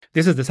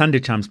This is the Sunday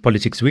Times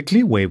Politics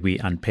Weekly, where we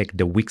unpack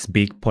the week's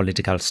big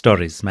political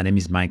stories. My name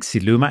is Mike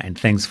Siluma, and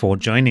thanks for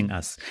joining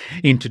us.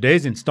 In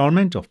today's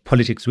installment of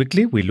Politics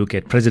Weekly, we look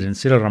at President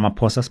Cyril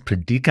Ramaphosa's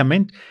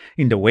predicament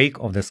in the wake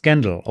of the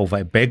scandal over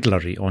a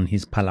burglary on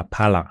his Phala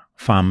Phala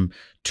farm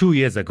 2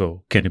 years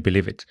ago. Can you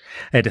believe it?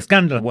 The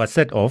scandal was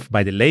set off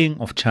by the laying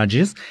of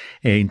charges,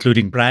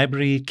 including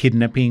bribery,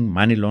 kidnapping,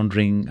 money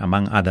laundering,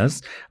 among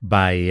others,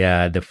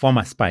 by the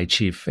former spy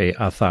chief,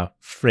 Arthur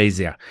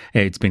Frazier.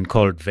 It's been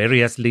called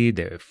variously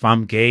the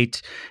Farm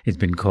Gate, it's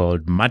been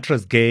called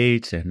Mattress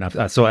Gate, and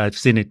I've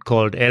seen it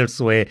called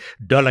elsewhere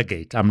Dollar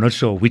Gate. I'm not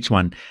sure which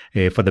one,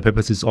 for the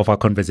purposes of our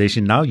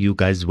conversation now, you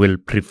guys will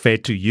prefer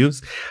to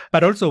use.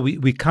 But also,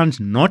 we can't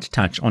not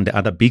touch on the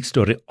other big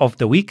story of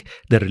the week,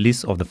 the release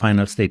of the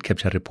final state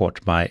capture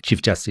report by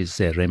Chief Justice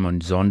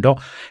Raymond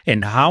Zondo,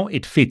 and how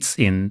it fits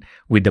in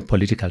with the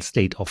political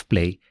state of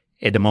play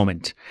at the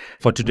moment.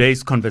 For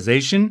today's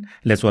conversation,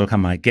 let's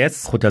welcome our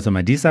guest, Khutazo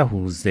Madisa,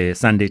 who's the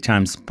Sunday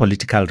Times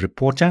political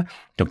reporter,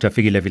 Dr.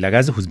 Fikile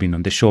Vilakazi, who's been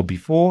on the show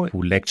before,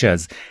 who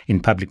lectures in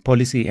public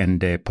policy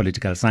and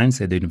political science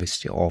at the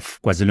University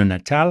of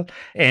KwaZulu-Natal,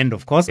 and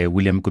of course,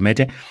 William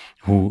Gumede,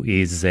 who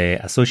is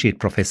associate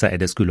professor at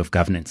the School of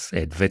Governance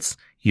at Wits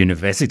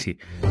University.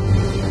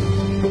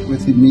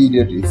 With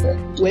immediate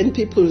effect. When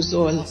people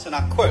saw, and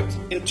I quote,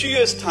 "In 2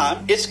 years'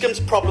 time, Eskom's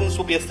problems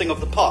will be a thing of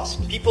the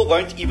past. People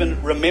won't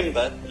even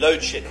remember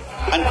load shedding,"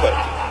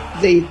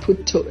 unquote. They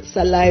put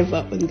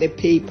saliva on the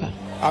paper.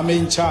 I'm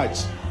in charge.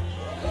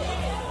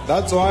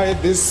 That's why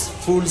these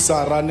fools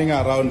are running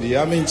around here.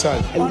 I'm in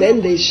charge. And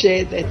then they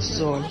share that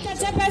zone.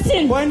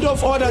 Point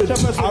of order,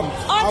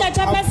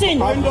 Chairperson.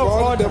 Point of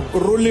order. The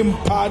ruling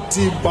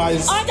party by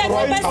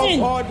point of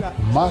order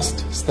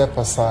Must step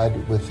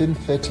aside within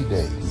 30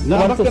 days. No,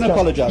 I'm not going to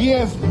apologize. He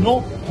has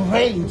no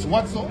brains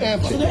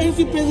whatsoever. So the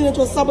ANC president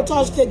was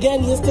sabotaged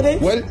again yesterday?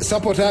 Well,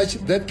 sabotage,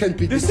 that can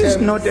be This is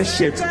not a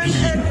shit.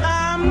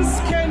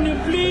 Can you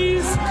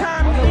please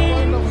come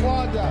in?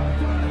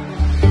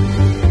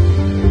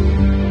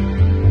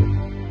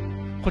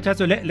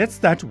 Khutazo, let's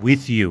start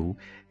with you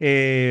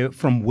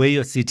from where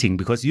you're sitting,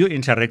 because you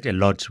interact a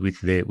lot with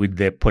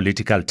the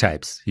political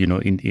types,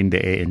 in the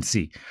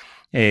ANC.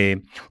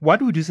 What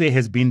would you say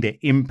has been the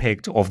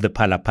impact of the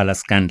Phala Phala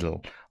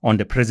scandal on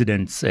the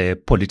president's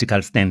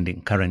political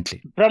standing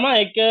currently?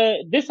 Pramik,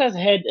 this has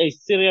had a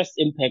serious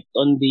impact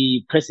on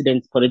the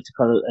president's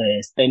political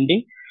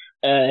standing.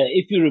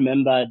 If you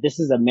remember, this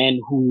is a man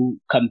who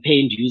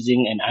campaigned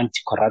using an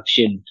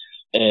anti-corruption,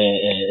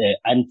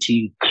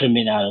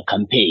 anti-criminal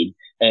campaign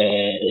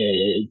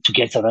to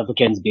get South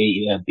Africans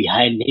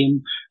behind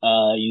him.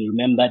 You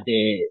remember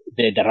the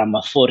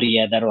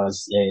Ramaphoria that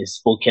was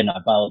spoken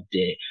about,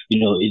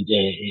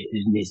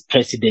 in his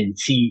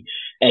presidency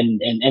and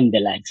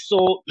the like.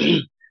 So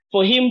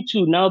for him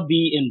to now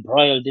be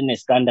embroiled in a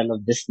scandal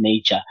of this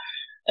nature,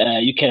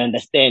 you can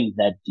understand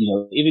that,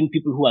 even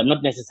people who are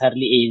not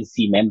necessarily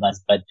ANC members,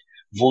 but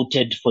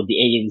voted for the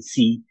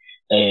ANC,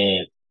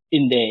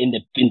 in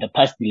the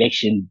past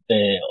election,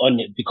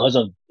 because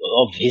of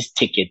his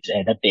ticket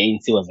that the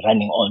ANC was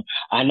running on,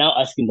 are now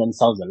asking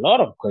themselves a lot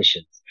of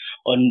questions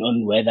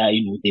on whether,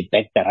 they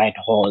backed the right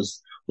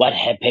horse. What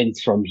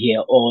happens from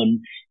here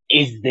on?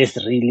 Is this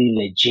really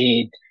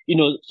legit?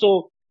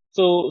 So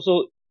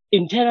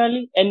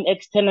internally and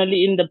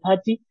externally in the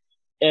party,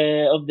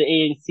 of the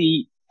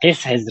ANC,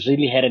 this has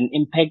really had an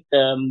impact.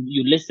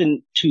 You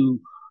listen to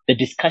the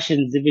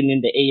discussions even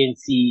in the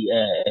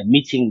ANC,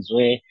 meetings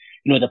where,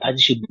 the party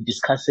should be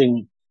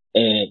discussing,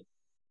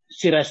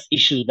 serious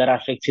issues that are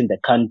affecting the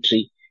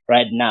country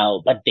right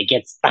now, but they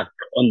get stuck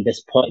on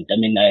this point. I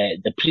mean,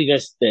 the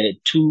previous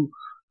two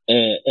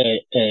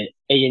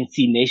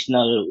ANC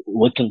National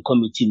Working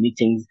Committee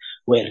meetings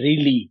were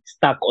really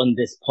stuck on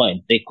this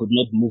point. They could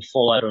not move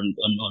forward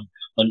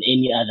on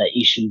any other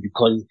issue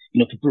because,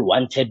 people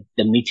wanted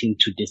the meeting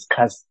to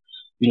discuss,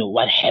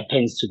 what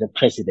happens to the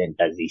president?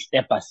 Does he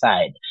step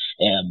aside?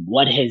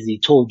 What has he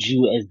told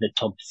you as the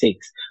top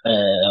 6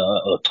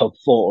 or top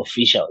 4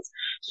 officials?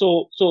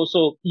 So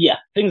yeah,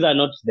 things are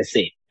not the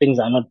same. Things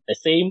are not the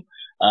same.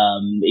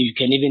 You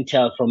can even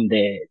tell from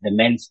the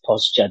man's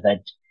posture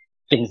that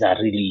things are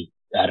really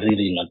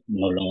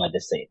no longer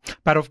the same.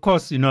 But of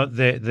course, you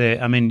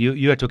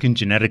are talking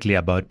generically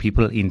about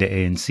people in the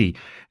ANC.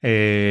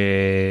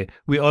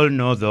 We all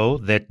know, though,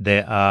 that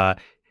there are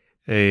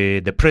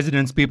the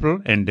president's people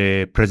and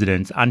the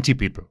president's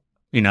anti-people,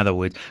 in other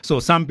words. So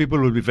some people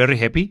will be very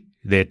happy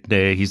that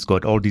he's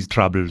got all these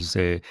troubles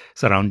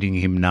surrounding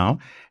him now.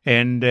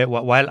 And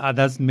while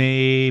others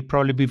may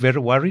probably be very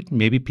worried,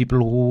 maybe people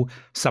who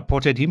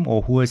supported him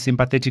or who are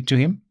sympathetic to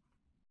him.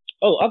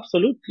 Oh,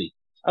 absolutely.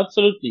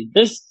 Absolutely.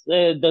 This,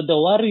 the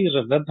worry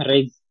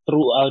reverberates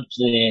throughout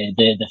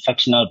the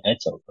factional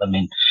battle. I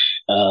mean,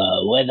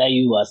 whether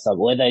you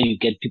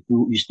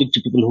speak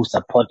to people who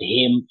support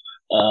him,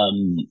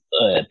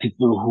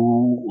 people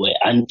who were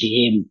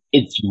anti him,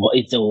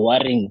 it's a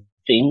worrying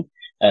thing,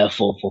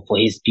 for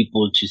his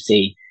people to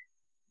say,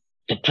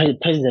 the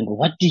president,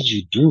 what did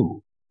you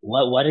do?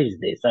 What is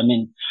this? I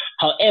mean,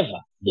 However,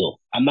 though,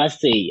 I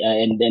must say,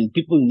 and then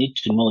people need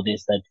to know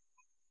this, that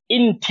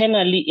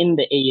internally in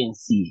the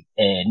ANC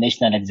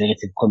National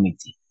Executive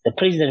Committee, the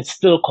president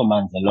still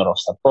commands a lot of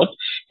support.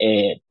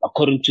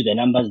 According to the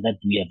numbers that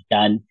we have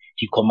done,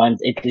 he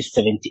commands at least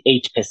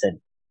 78%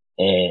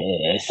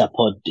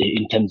 support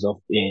in terms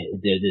of the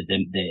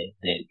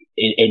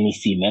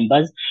NEC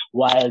members,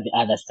 while the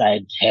other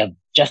side have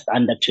just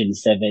under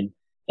 26%,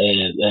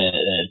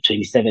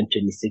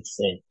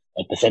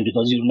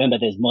 because you remember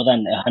there's more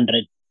than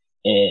 100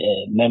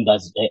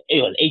 members,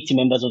 80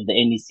 members of the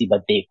NEC,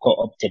 but they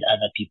co-opted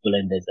other people,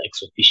 and there's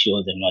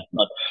ex-officials and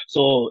whatnot.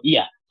 So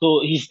yeah,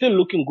 so he's still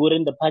looking good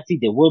in the party.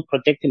 They will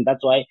protect him.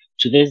 That's why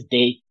to this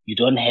day you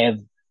don't have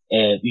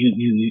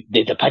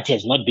the party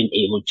has not been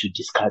able to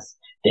discuss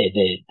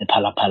the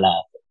Phala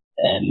Phala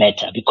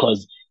matter,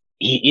 because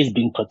he is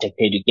being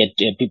protected. You get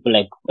people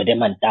like Madam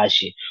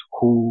Mantashe,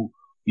 who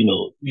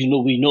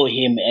we know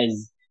him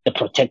as the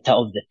protector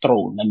of the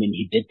throne. I mean,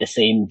 he did the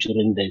same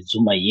during the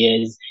Zuma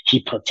years. He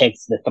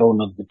protects the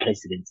throne of the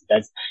president.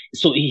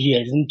 So he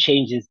hasn't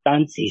changed his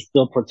stance. He's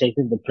still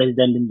protecting the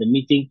president in the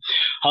meeting.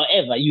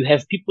 However, you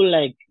have people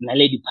like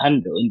Naledi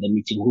Pandor in the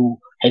meeting, who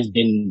has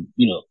been,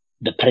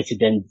 the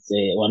president's,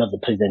 one of the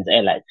president's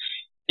allies.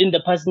 In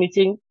the past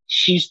meeting,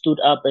 she stood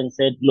up and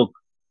said, look,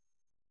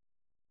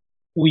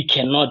 we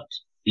cannot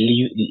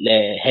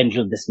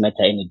handle this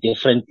matter any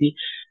differently.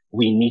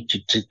 We need to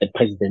treat the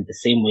president the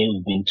same way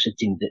we've been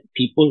treating the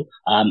people,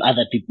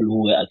 other people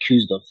who were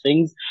accused of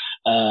things.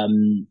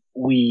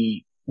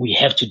 We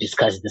have to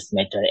discuss this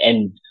matter,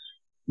 and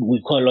we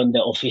call on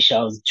the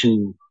officials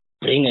to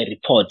bring a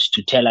report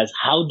to tell us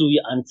how do we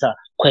answer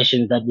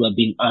questions that were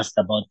being asked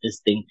about this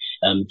thing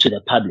to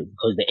the public,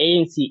 because the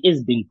ANC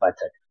is being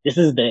battered. This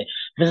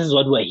is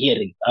what we're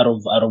hearing out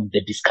of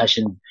the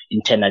discussion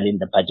internally in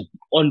the party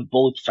on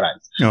both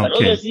fronts. Okay. But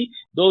obviously,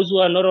 those who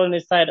are not on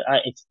his side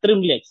are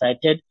extremely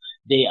excited.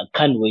 They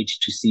can't wait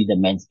to see the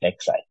man's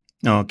backside.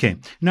 Okay.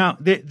 Now,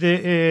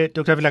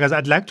 Dr. Vilakazi,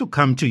 I'd like to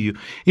come to you.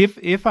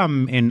 If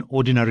I'm an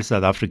ordinary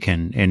South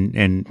African,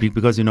 and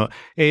because,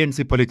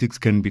 ANC politics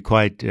can be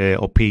quite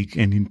opaque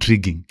and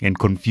intriguing and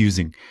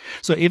confusing.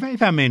 So if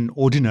I'm an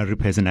ordinary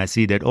person, I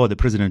see that, the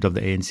president of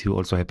the ANC, who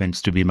also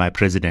happens to be my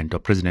president or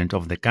president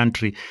of the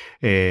country,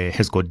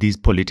 has got these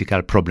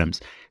political problems.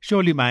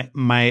 Surely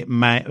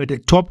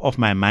the top of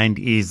my mind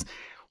is,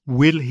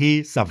 will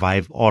he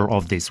survive all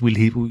of this? Will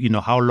he,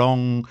 how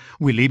long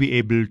will he be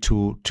able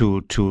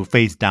to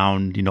face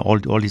down,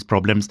 all his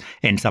problems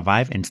and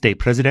survive and stay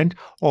president?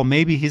 Or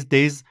maybe his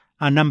days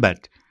are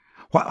numbered.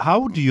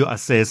 How do you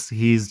assess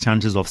his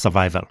chances of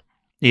survival,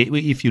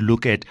 if you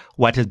look at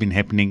what has been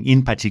happening,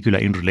 in particular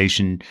in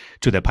relation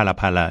to the Phala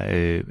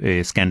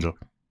Phala scandal?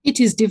 It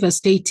is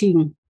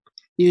devastating,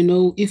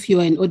 if you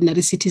are an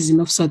ordinary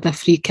citizen of South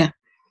Africa.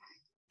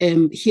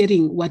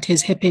 Hearing what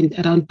has happened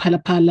around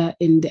Phala Phala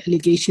and the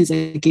allegations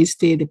against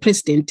the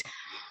president.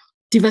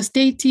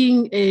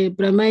 Devastating,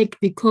 Bramike,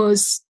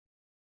 because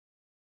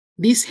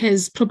this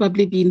has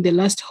probably been the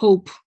last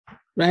hope,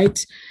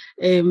 right,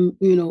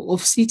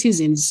 of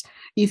citizens.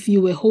 If you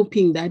were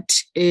hoping that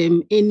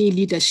any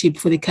leadership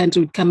for the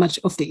country would come out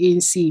of the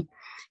ANC,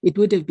 it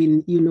would have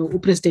been,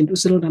 President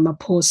Cyril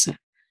Ramaphosa.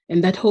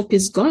 And that hope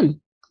is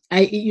gone.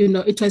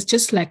 It was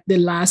just like the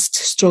last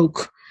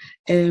stroke,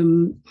 at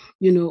the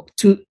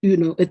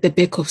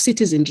back of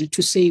citizenry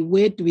to say,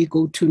 where do we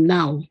go to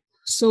now?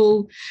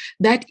 So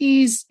that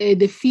is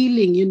the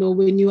feeling,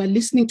 when you are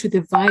listening to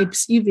the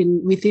vibes,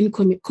 even within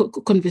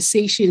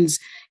conversations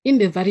in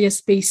the various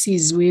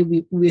spaces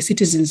where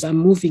citizens are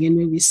moving and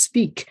where we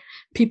speak,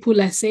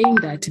 people are saying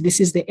that this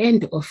is the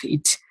end of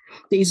it.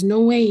 There is no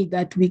way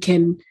that we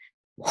can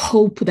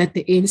hope that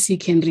the ANC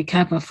can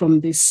recover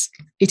from this.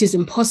 It is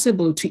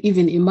impossible to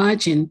even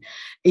imagine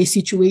a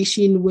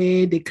situation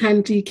where the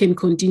country can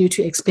continue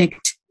to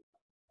expect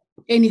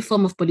any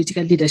form of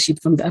political leadership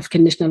from the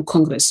African National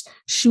Congress,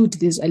 should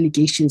these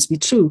allegations be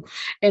true.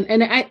 And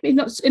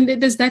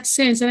there's that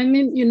sense.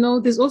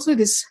 And there's also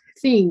this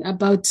thing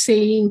about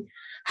saying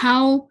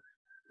how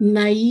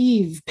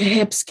naive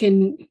perhaps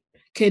can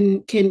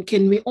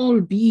we all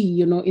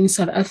be, in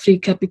South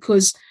Africa,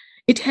 because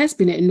it has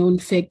been a known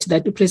fact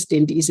that the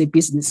president is a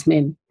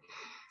businessman.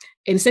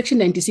 And Section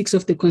 96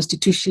 of the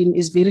Constitution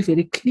is very,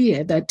 very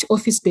clear that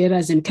office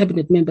bearers and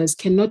cabinet members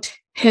cannot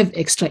have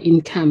extra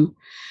income.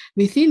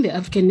 Within the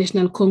African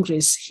National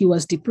Congress, he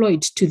was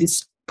deployed to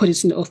this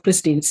position of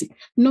presidency,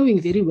 knowing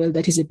very well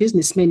that he's a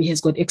businessman, he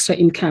has got extra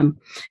income.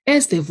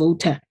 As the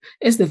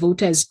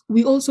voters,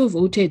 we also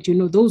voted,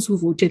 those who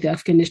voted the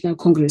African National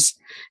Congress,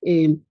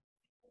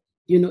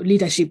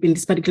 leadership in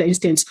this particular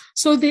instance.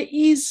 So there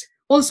is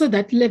also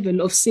that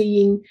level of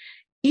saying,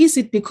 is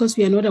it because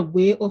we are not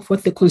aware of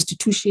what the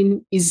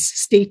Constitution is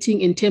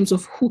stating in terms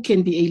of who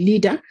can be a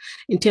leader,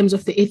 in terms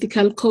of the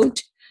ethical code?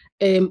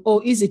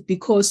 Or is it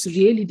because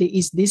really there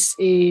is this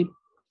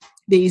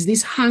there is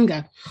this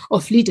hunger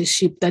of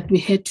leadership that we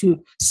had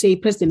to say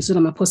President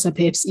Cyril Ramaphosa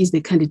perhaps is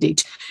the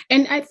candidate.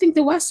 And I think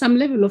there was some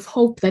level of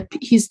hope that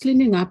he's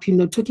cleaning up,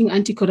 talking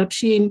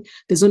anti-corruption,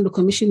 the Zondo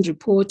Commission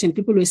report, and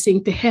people were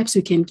saying perhaps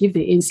we can give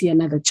the ANC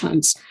another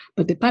chance.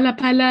 But the Phala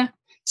Phala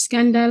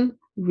scandal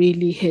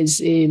really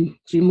has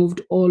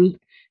removed all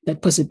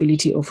that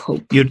possibility of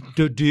hope. Do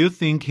you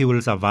think he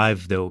will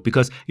survive, though?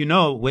 Because,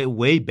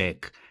 way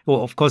back,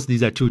 well, of course,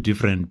 these are two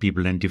different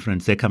people and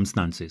different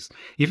circumstances.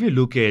 If you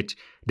look at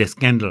the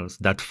scandals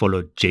that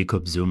followed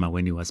Jacob Zuma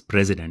when he was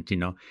president,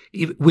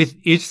 with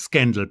each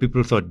scandal,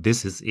 people thought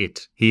this is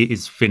it. He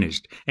is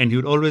finished. And he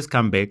would always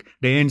come back.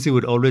 The ANC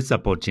would always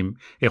support him.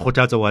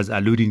 Kgothatso was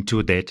alluding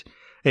to that.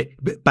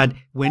 But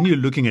when you're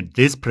looking at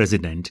this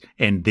president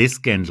and this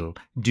scandal,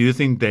 do you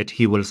think that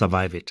he will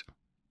survive it,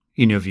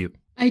 in your view?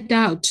 I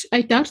doubt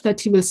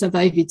that he will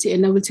survive it.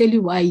 And I will tell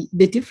you why.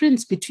 The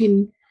difference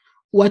between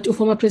what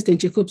former President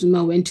Jacob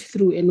Zuma went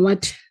through and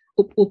what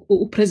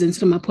President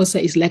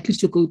Ramaphosa is likely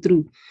to go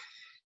through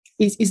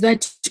is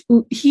that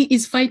he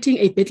is fighting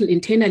a battle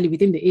internally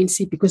within the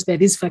ANC because there are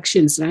these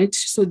factions, right?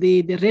 So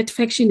the red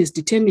faction is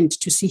determined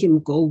to see him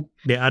go.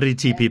 The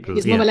RET people.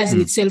 It's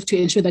mobilizing itself to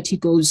ensure that he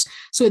goes.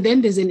 So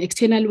then there's an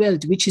external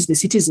world, which is the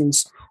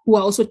citizens, who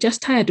are also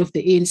just tired of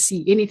the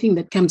ANC, anything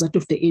that comes out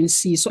of the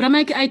ANC. So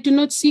I do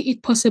not see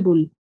it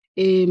possible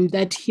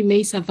that he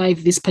may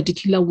survive this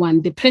particular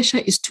one. The pressure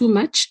is too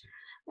much.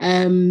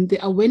 The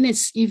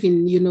awareness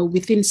even,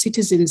 within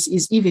citizens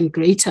is even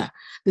greater.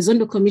 The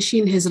Zondo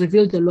Commission has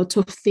revealed a lot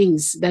of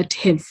things that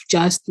have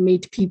just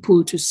made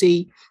people to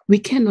say, we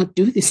cannot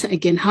do this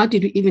again. How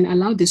did we even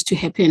allow this to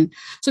happen?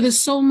 So there's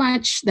so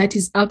much that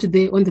is out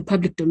there on the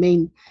public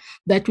domain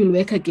that will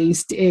work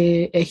against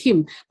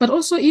him. But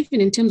also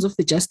even in terms of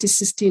the justice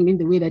system, in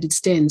the way that it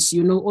stands,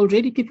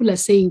 already people are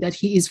saying that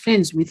he is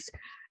friends with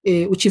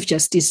Chief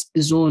Justice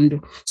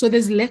Zondo. So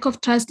there's lack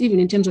of trust even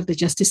in terms of the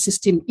justice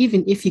system.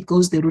 Even if he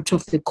goes the route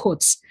of the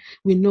courts,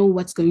 we know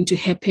what's going to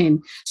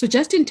happen. So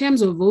just in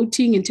terms of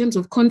voting, in terms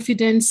of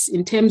confidence,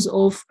 in terms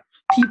of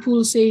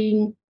people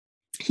saying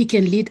he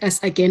can lead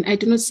us again, I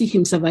do not see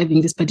him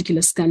surviving this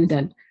particular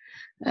scandal.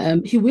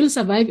 He will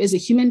survive as a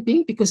human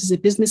being because he's a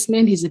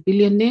businessman, he's a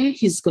billionaire,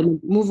 he's going to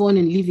move on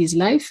and live his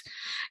life.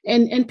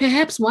 And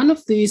perhaps one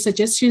of the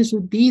suggestions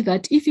would be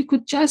that if he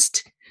could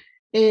just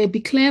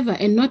be clever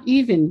and not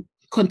even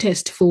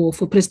contest for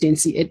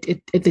presidency at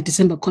the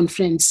December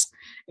conference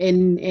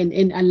and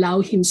allow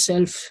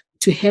himself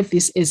to have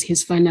this as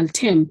his final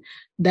term,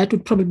 that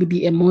would probably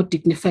be a more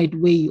dignified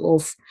way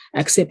of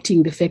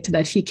accepting the fact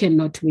that he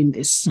cannot win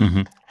this.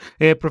 Mm-hmm.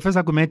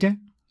 Professor Gumede,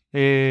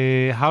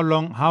 how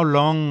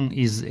long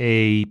is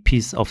a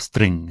piece of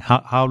string?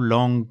 How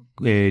long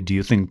do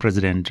you think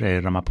President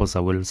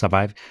Ramaphosa will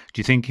survive? Do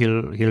you think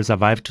he'll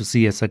survive to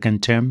see a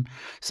second term,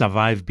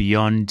 survive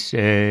beyond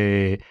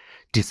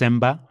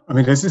December? I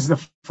mean, this is the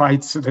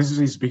fight. This is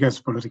his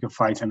biggest political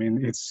fight. I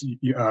mean, this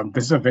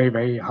is a very,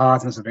 very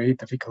hard and it's a very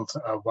difficult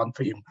one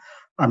for him.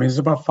 I mean, it's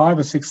about 5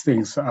 or 6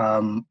 things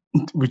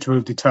which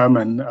will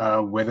determine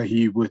whether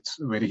he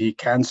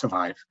can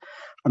survive.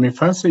 I mean,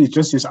 firstly,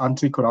 just his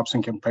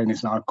anti-corruption campaign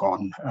is now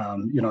gone.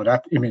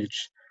 That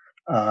image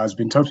has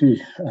been totally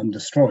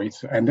destroyed,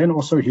 and then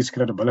also his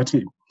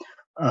credibility.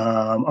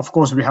 Of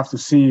course, we have to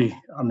see.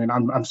 I mean,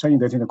 I'm saying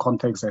that in the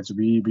context that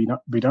we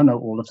don't know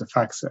all of the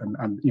facts,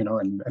 and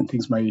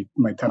things may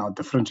turn out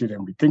differently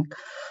than we think.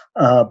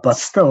 But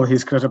still,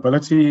 his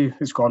credibility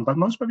is gone. But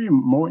probably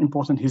more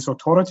important, his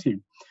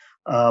authority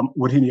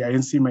within the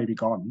ANC may be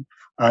gone,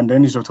 and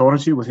then his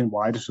authority within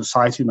wider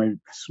society may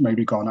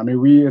be gone. I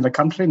mean, we in the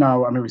country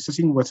now. I mean, we're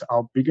sitting with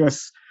our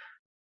biggest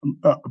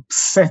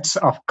set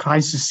of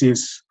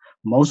crises,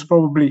 most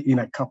probably in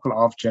a couple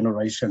of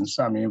generations.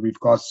 I mean, we've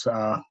got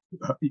the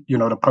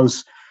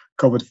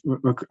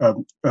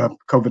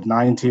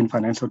post-COVID-19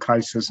 financial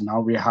crisis. Now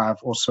we have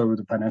also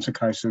the financial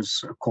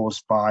crisis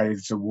caused by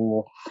the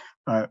war,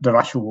 the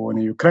Russian war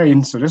in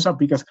Ukraine. So this is our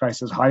biggest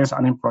crisis, highest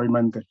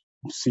unemployment that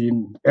we've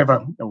seen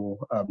ever, or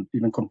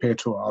even compared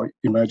to our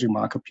emerging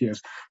market peers.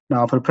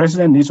 Now, for the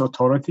president needs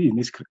authority, he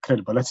needs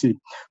credibility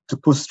to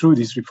push through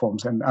these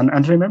reforms.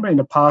 And remember, in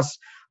the past,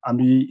 I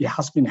mean, he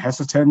has been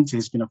hesitant.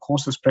 He's been a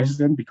cautious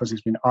president because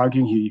he's been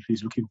arguing if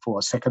he's looking for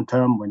a second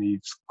term when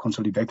he's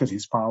consolidated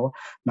his power.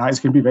 Now it's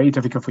going to be very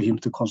difficult for him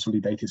to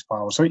consolidate his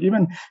power. So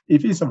even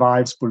if he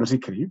survives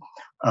politically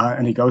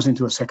and he goes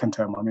into a second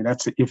term, I mean,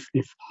 that's if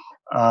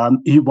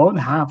he won't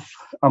have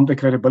the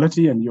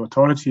credibility and the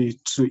authority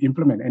to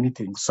implement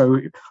anything. So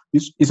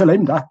it's a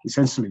lame duck,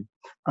 essentially,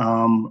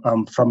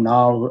 from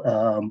now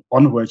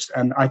onwards.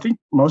 And I think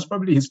most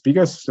probably the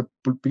biggest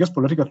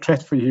political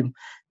threat for him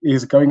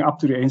is going up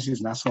to the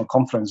ANC's national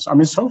conference. I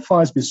mean, so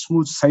far it's been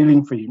smooth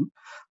sailing for him.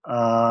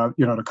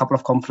 The couple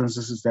of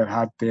conferences they've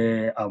had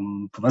there,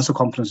 provincial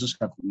conferences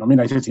have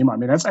nominated him. I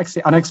mean, that's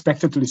actually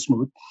unexpectedly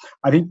smooth.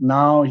 I think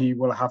now he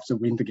will have to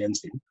win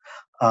against him.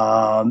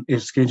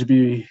 It's going to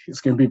be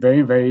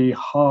very, very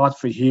hard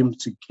for him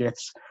to get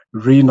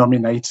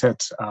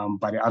renominated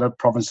by the other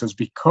provinces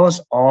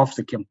because of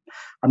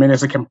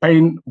there's a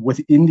campaign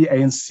within the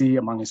ANC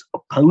among his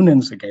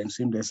opponents against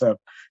him. There's a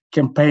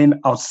campaign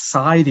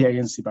outside the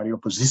ANC by the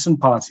opposition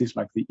parties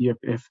like the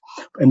EFF,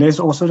 and there's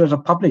also the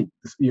public,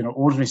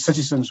 ordinary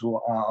citizens who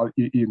are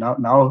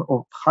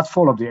now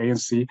heartful of the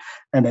ANC,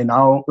 and they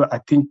now, I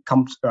think,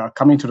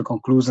 coming to the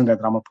conclusion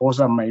that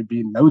Ramaphosa may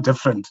be no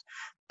different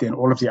than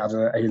all of the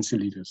other ANC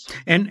leaders.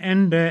 And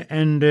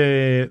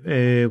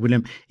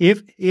William,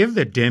 if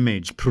the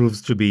damage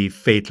proves to be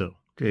fatal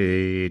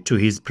to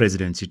his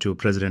presidency, to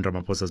President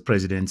Ramaphosa's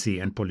presidency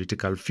and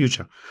political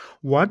future,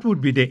 what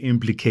would be the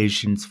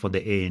implications for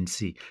the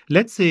ANC?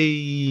 Let's say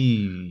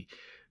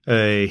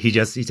he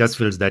just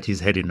feels that he's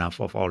had enough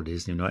of all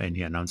this, and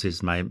he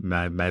announces,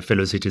 my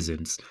fellow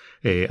citizens,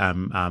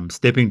 I'm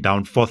stepping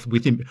down forth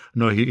with him.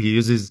 No, he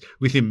uses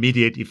with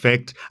immediate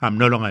effect. I'm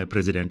no longer a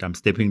president. I'm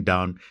stepping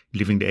down,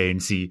 leaving the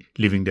ANC,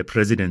 leaving the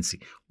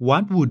presidency.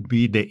 What would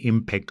be the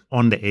impact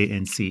on the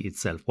ANC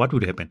itself? What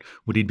would happen?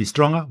 Would it be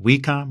stronger,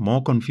 weaker,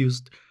 more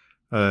confused?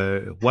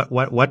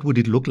 What would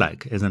it look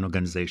like as an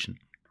organization?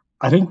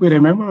 I think we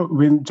remember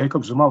when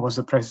Jacob Zuma was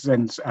the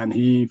president and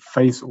he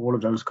faced all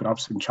of those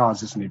corruption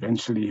charges and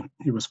eventually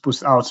he was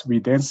pushed out. We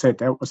then said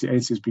that was the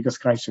ANC's biggest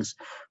crisis.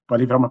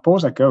 But if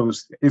Ramaphosa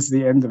goes, it's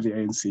the end of the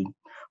ANC.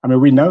 I mean,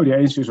 we know the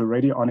ANC is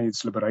already on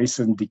its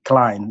liberation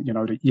decline.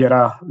 The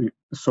era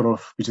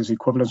which is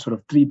equivalent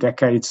 3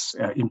 decades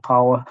in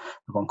power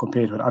when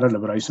compared with other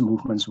liberation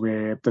movements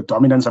where the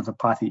dominance of the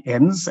party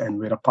ends and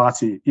where a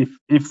party,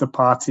 if the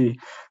party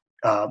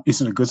is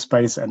in a good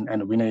space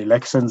and winning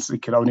elections,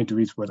 it can only do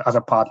it with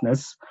other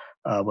partners,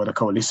 with a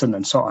coalition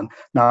and so on.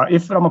 Now,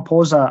 if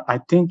Ramaphosa, I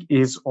think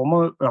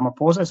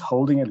Ramaphosa is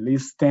holding at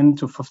least 10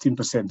 to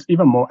 15%,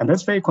 even more, and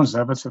that's very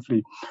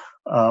conservatively.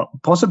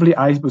 Possibly,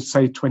 I would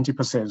say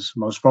 20%,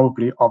 most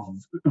probably, of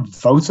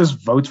voters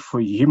vote for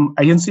him,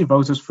 ANC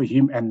voters for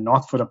him and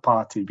not for the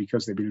party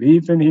because they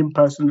believe in him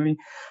personally.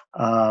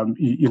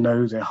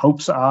 Their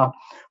hopes are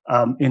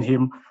in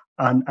him.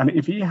 And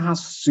if he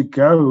has to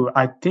go,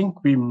 I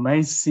think we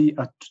may see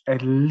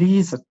at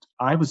least,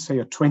 I would say,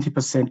 a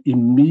 20%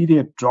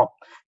 immediate drop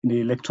in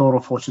the electoral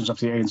fortunes of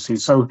the ANC.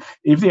 So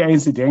if the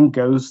ANC then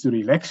goes to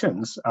the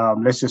elections,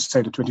 let's just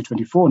say the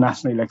 2024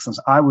 national elections,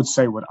 I would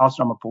say without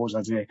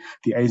Ramaphosa there,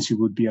 the ANC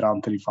would be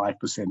around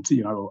 35%.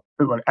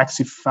 It would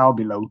actually fell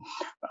below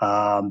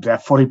their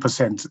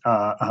 40%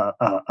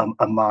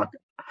 mark.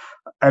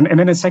 And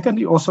then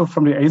secondly, also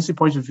from the ANC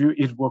point of view,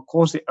 it will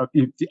cause the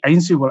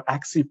ANC will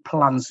actually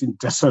plunge in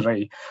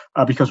disarray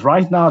because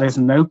right now there's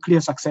no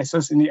clear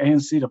successors in the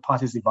ANC. The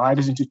party is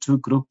divided into 2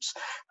 groups.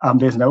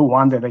 There's no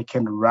one that they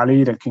can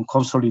rally, that can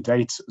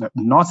consolidate.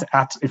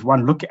 If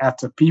one look at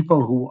the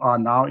people who are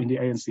now in the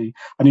ANC,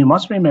 and you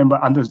must remember,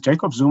 under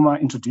Jacob Zuma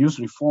introduced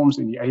reforms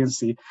in the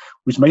ANC,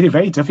 which made it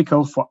very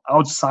difficult for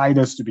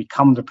outsiders to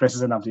become the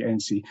president of the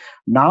ANC.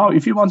 Now,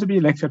 if you want to be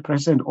elected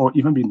president or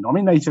even be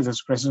nominated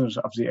as president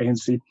of the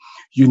ANC,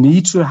 you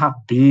need to have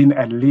been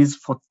at least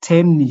for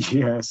 10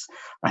 years,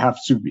 have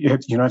to be,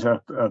 at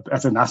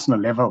a national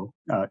level,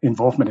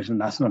 involvement at a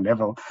national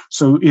level.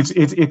 So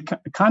it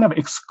kind of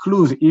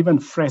excludes even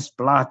fresh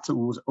blood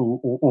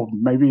or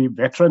maybe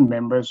veteran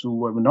members who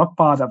were not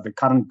part of the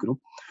current group,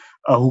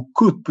 who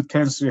could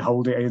potentially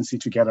hold the ANC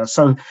together.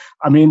 So,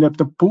 I mean,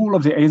 the pool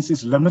of the ANC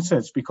is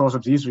limited because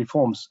of these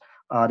reforms.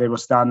 That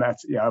was done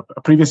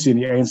previously in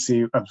the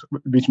ANC,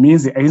 which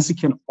means the ANC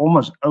can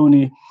almost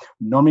only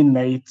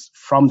nominate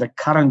from the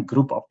current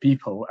group of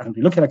people. And if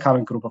we look at the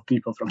current group of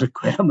people from the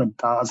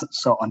Guermantas and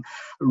so on,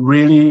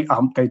 really,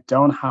 they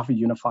don't have a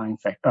unifying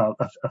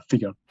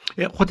figure.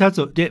 Yeah,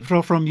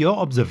 from your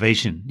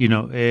observation,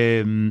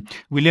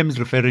 William is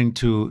referring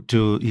to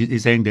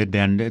he's saying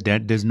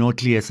that there's no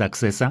clear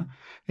successor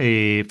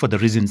for the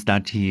reasons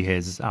that he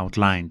has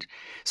outlined.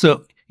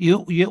 So,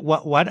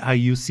 what are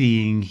you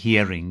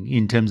hearing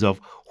in terms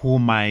of who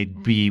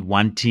might be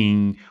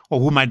wanting or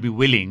who might be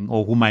willing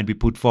or who might be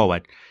put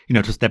forward,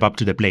 to step up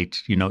to the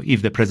plate,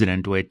 if the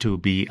president were to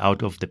be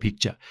out of the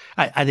picture?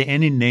 Are there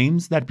any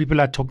names that people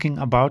are talking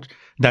about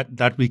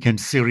that we can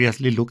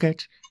seriously look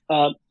at?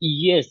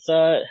 Yes,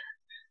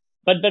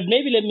 but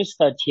maybe let me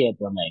start here,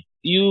 Pranay.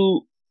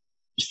 You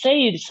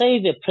say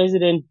the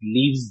president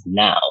leaves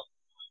now,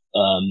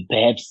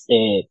 perhaps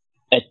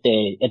at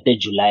the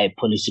July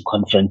policy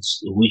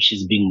conference, which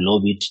is being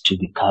lobbied to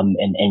become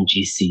an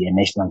NGC, a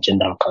National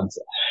General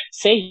Council.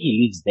 Say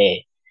he lives there,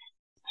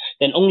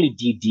 then only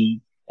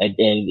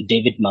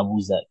David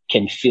Mabuza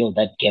can fill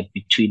that gap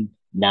between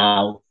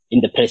now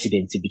in the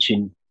presidency,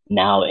 between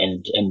now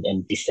and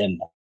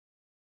December.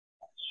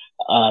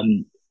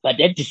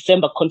 But at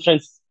December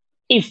conference,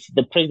 if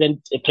the President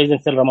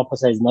Cyril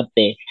Ramaphosa is not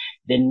there,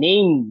 the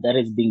name that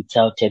is being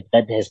touted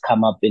that has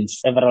come up in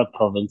several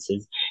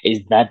provinces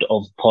is that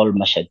of Paul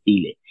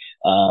Mashatile.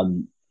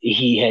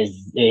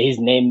 His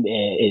name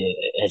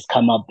has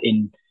come up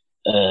in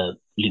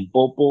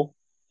Limpopo,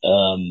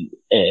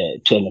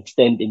 to an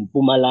extent in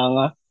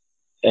Mpumalanga,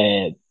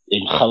 in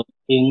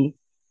Gauteng,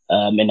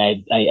 And I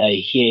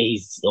hear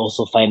he's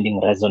also finding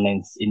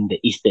resonance in the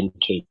Eastern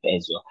Cape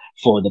as well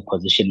for the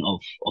position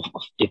of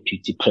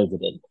deputy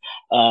president.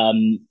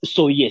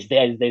 So yes,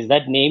 there's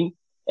that name.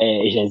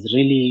 It has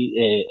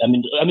really, I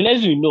mean,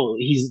 as you know,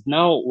 he's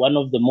now one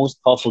of the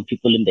most powerful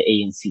people in the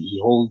ANC. He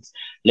holds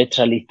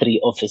literally 3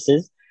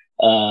 offices.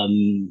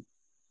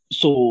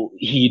 So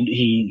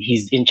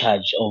he's in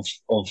charge of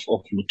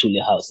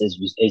Luthuli House as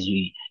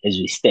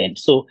we stand.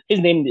 So his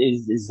name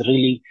is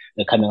really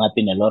coming up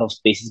in a lot of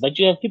spaces. But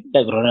you have people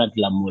like Ronald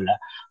Lamola,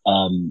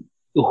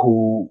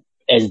 who,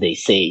 as they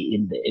say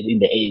in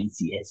the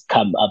ANC, has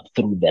come up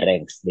through the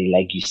ranks. They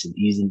like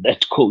using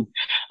that quote.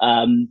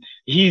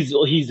 He's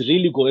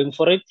really going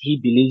for it. He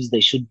believes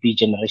there should be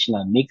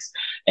generational mix,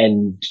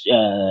 and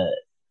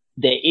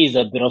there is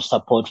a bit of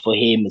support for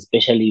him,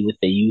 especially with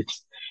the youth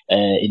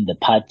in the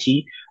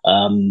party.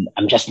 I'm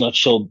just not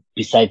sure,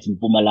 besides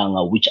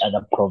Mpumalanga, which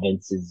other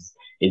provinces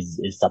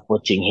is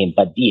supporting him.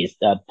 But yes,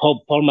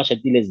 Paul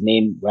Mashatile's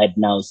name right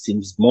now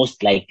seems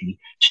most likely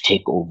to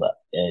take over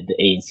the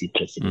ANC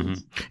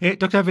presidency. Mm-hmm.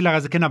 Dr.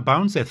 Vilakazi, can I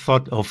bounce a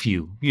thought off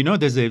you? You know,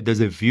 there's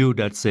a view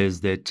that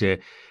says that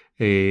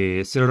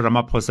Cyril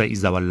Ramaphosa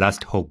is our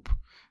last hope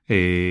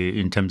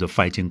in terms of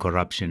fighting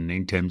corruption,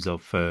 in terms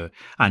of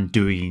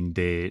undoing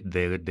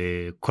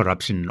the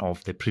corruption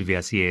of the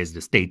previous years,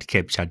 the state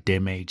capture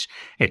damage,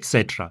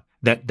 etc.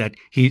 That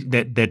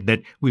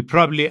we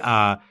probably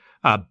are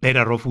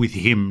better off with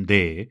him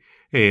there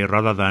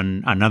rather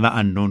than another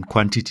unknown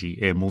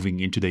quantity moving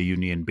into the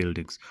union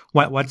buildings.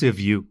 What's your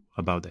view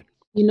about that?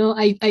 You know,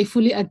 I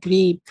fully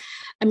agree.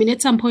 I mean,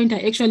 at some point, I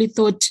actually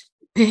thought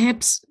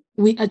perhaps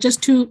we are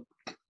just too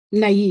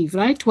naive,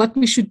 right? What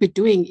we should be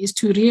doing is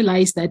to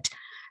realize that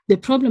the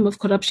problem of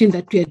corruption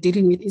that we are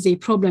dealing with is a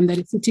problem that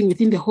is sitting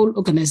within the whole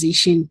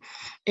organization.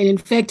 And in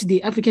fact,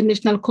 the African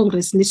National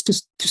Congress needs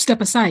to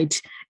step aside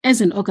as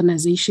an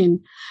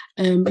organization,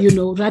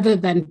 rather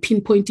than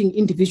pinpointing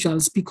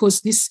individuals,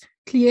 because this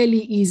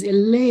clearly is a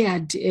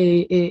layered,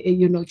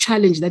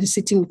 challenge that is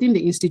sitting within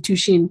the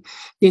institution.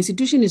 The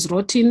institution is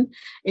rotten.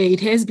 It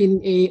has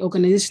been a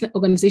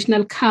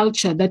organizational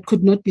culture that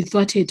could not be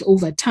thwarted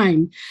over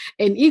time.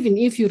 And even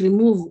if you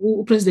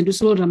remove President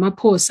Cyril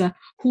Ramaphosa,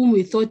 whom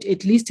we thought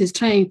at least is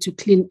trying to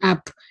clean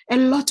up, a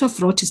lot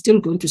of rot is still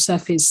going to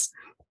surface.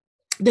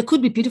 There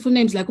could be beautiful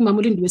names like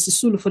Umamulindwe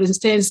Sisulu, for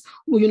instance,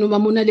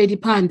 Mamuna Lady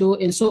Pando,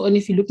 and so on,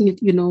 if you're looking at,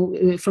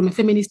 from a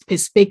feminist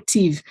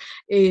perspective.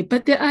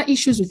 But there are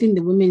issues within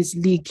the Women's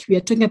League. We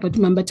are talking about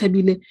Mamba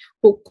Tabile,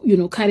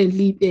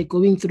 currently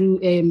going through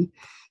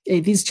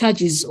these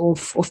charges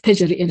of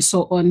perjury and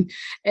so on.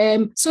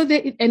 So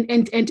they,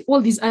 and all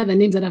these other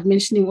names that I'm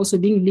mentioning also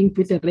being linked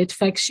with the Red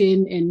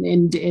Faction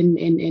and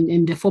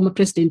the former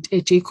president,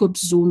 Jacob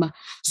Zuma.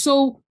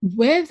 So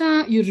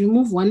whether you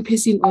remove one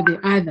person or the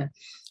other,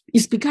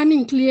 it's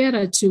becoming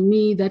clearer to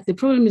me that the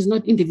problem is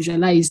not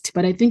individualized,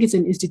 but I think it's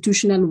an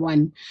institutional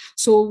one.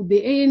 So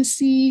the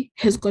ANC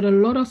has got a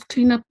lot of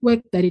cleanup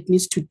work that it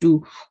needs to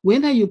do.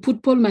 Whether you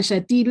put Paul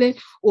Mashatile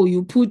or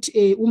you put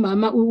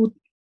Umama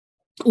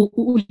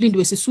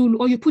Ulindwe Sisulu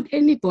or you put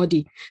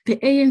anybody, the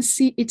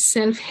ANC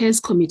itself has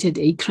committed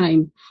a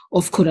crime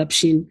of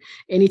corruption.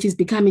 And it is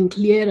becoming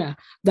clearer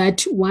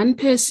that one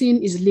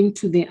person is linked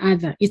to the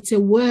other. It's a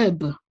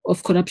web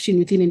of corruption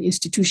within an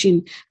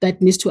institution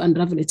that needs to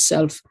unravel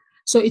itself.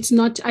 So it's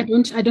not, I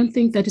don't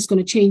think that is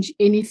going to change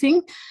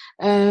anything.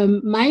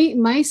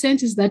 My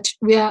sense is that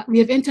we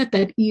have entered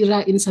that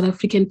era in South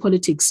African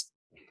politics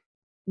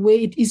where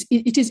it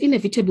is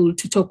inevitable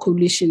to talk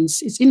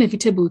coalitions. It's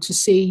inevitable to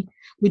say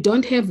we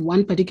don't have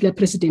one particular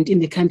president in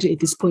the country at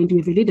this point. We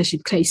have a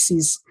leadership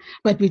crisis,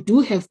 but we do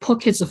have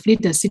pockets of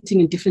leaders sitting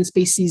in different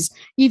spaces,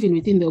 even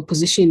within the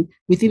opposition,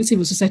 within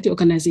civil society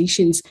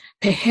organizations.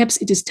 Perhaps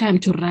it is time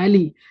to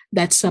rally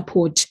that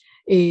support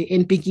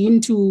and begin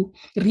to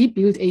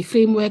rebuild a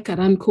framework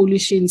around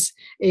coalitions,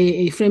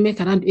 a framework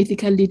around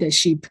ethical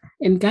leadership,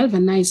 and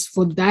galvanize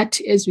for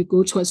that as we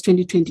go towards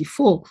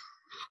 2024.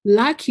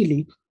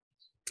 Luckily,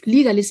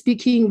 legally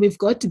speaking, we've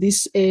got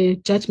this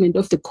judgment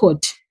of the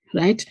court,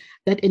 right,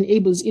 that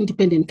enables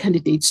independent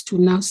candidates to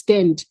now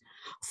stand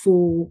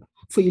for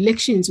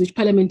elections, which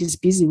Parliament is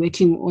busy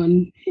working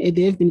on.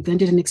 They have been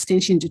granted an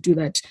extension to do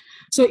that.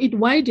 So it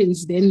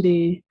widens then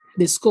the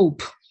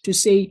scope to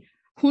say,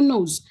 who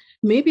knows,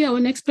 maybe our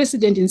next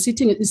president is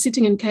sitting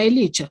in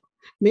Khayelitsha.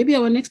 Maybe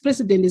our next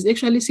president is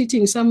actually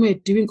sitting somewhere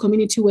doing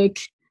community work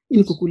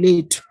in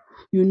Gugulethu.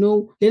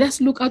 Let us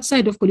look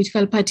outside of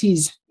political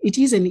parties. It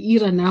is an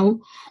era now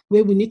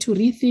where we need to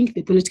rethink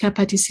the political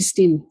party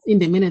system in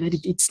the manner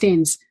that it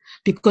stands,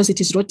 because it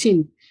is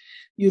rotten.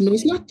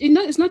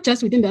 It's not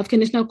just within the African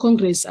National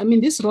Congress. I mean,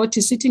 this rot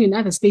is sitting in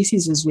other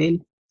spaces as well,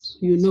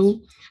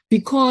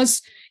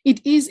 because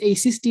it is a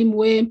system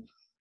where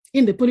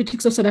in the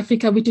politics of South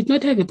Africa, we did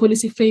not have a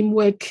policy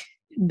framework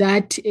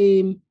that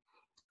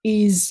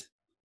is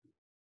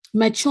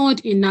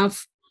matured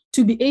enough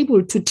to be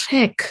able to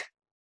track,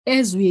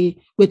 as we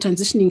were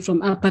transitioning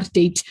from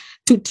apartheid,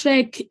 to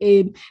track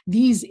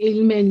these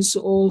elements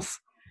of,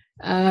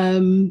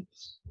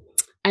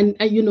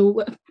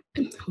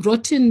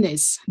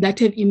 rottenness that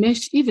have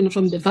emerged even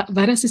from the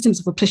various systems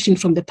of oppression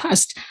from the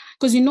past.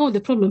 Because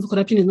the problem of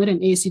corruption is not an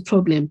ANC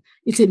problem.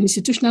 It's an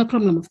institutional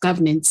problem of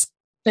governance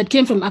that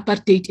came from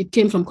apartheid, it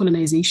came from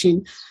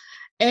colonization.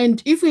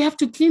 And if we have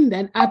to clean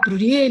that up,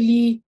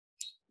 really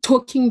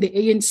talking the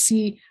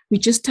ANC, we're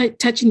just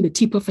touching the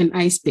tip of an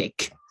iceberg.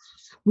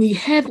 We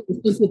have a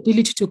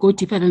responsibility to go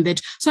deeper than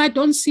that. So I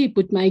don't see,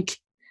 but Mike,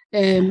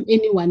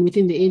 anyone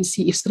within the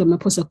ANC, if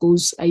Ramaphosa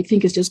goes, I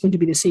think it's just going to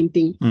be the same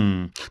thing.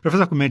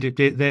 Professor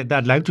Kumete,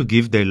 I'd like to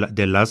give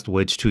the last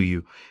words to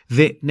you.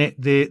 The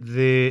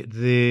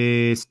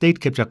State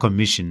Capture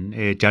Commission,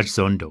 Judge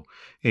Zondo,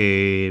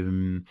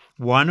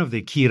 one of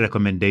the key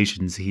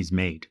recommendations he's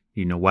made,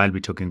 while we're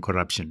talking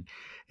corruption,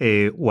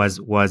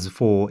 was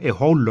for a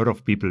whole lot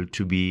of people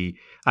to be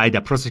either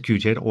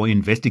prosecuted or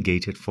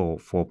investigated for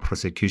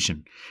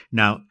prosecution.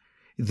 Now,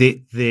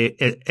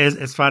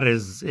 as far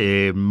as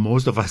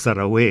most of us are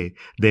aware,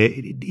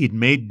 it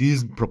made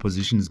these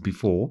propositions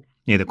before.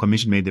 The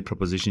commission made the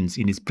propositions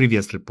in its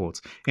previous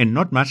reports, and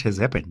not much has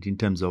happened in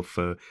terms of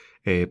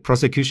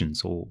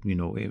prosecutions or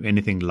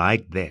anything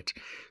like that.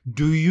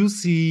 Do you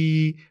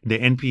see the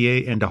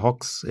NPA and the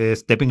Hawks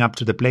stepping up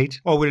to the plate,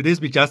 or will this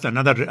be just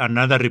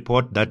another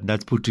report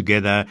that's put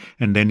together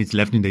and then it's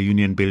left in the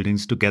union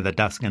buildings to gather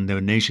dust and the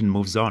nation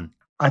moves on?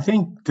 I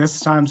think this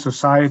time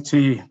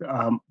society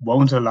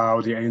won't allow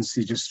the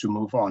ANC just to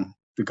move on,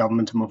 the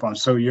government to move on.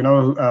 So,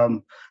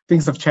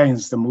 things have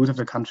changed. The mood of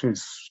the country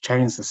has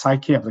changed. The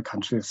psyche of the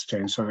country has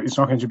changed. So it's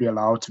not going to be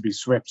allowed to be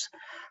swept,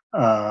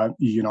 under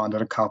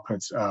the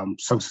carpet,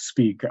 so to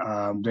speak.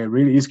 There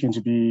really is going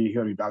to be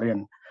a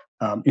rebellion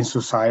in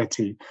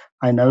society.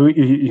 I know,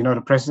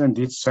 the president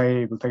did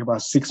say it will take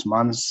about 6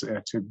 months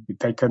to be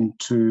taken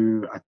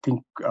to, I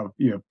think,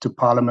 to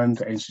Parliament.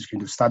 The ANC is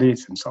going to study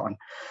it and so on.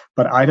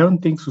 But I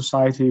don't think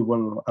society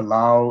will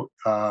allow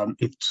the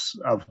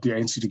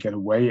ANC to get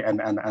away and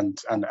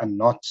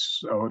not,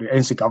 or the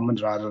ANC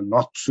government rather,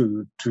 not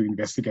to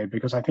investigate,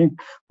 because I think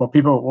what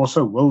people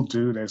also will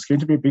do, there's going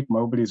to be a big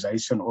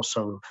mobilization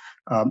also,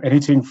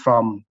 anything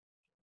from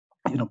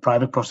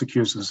private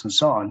prosecutors and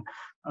so on.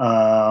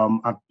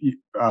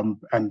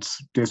 And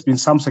there's been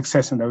some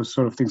success in those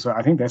sort of things. So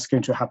I think that's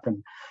going to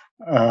happen.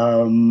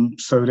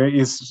 So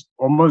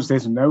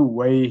there's no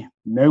way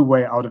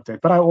out of that.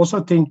 But I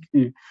also think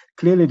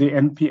clearly the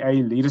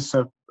NPA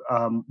leadership,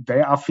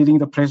 they are feeling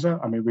the pressure.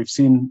 I mean, we've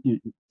seen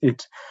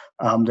it.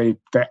 They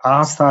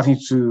are starting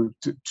to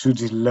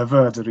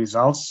deliver the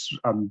results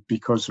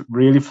because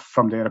really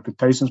from their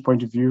reputation's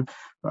point of view,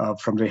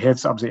 from the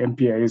heads of the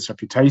NPA's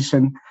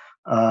reputation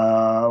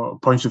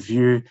point of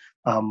view,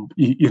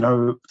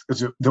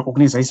 the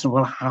organization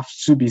will have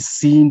to be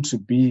seen to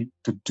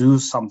do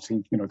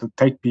something, to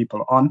take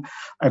people on.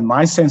 And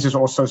my sense is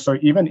also, so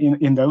even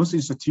in those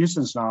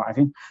institutions now, I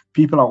think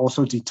people are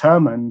also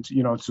determined,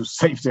 to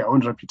save their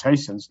own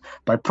reputations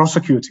by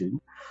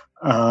prosecuting.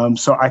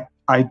 So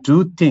I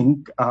do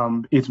think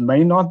it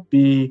may not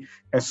be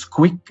as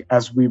quick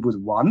as we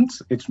would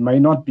want. It may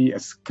not be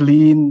as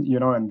clean,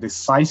 and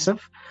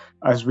decisive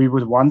as we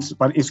would want,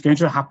 but it's going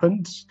to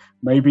happen.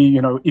 Maybe,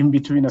 in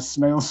between a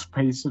snail's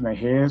pace and a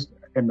hair's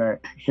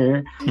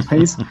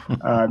pace.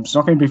 It's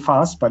not going to be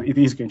fast, but it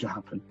is going to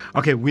happen.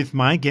 Okay, with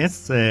my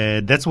guests,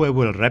 that's where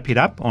we'll wrap it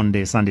up on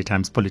the Sunday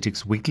Times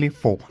Politics Weekly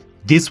for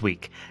this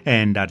week.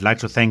 And I'd like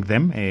to thank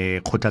them,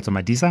 Kgothatso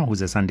Madisa,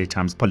 who's a Sunday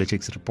Times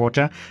politics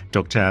reporter,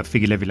 Dr.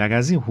 Fikile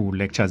Vilakazi, who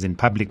lectures in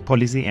public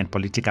policy and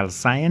political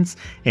science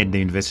at the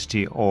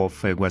University of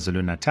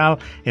KwaZulu-Natal,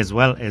 as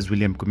well as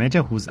William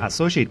Kumete, who's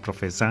associate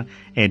professor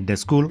at the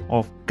School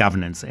of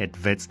Governance at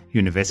Wits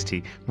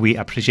University. We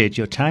appreciate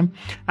your time.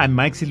 I'm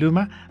Mike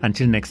Siluma.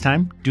 Until next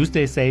time, do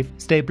stay safe,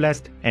 stay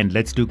blessed, and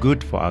let's do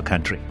good for our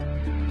country.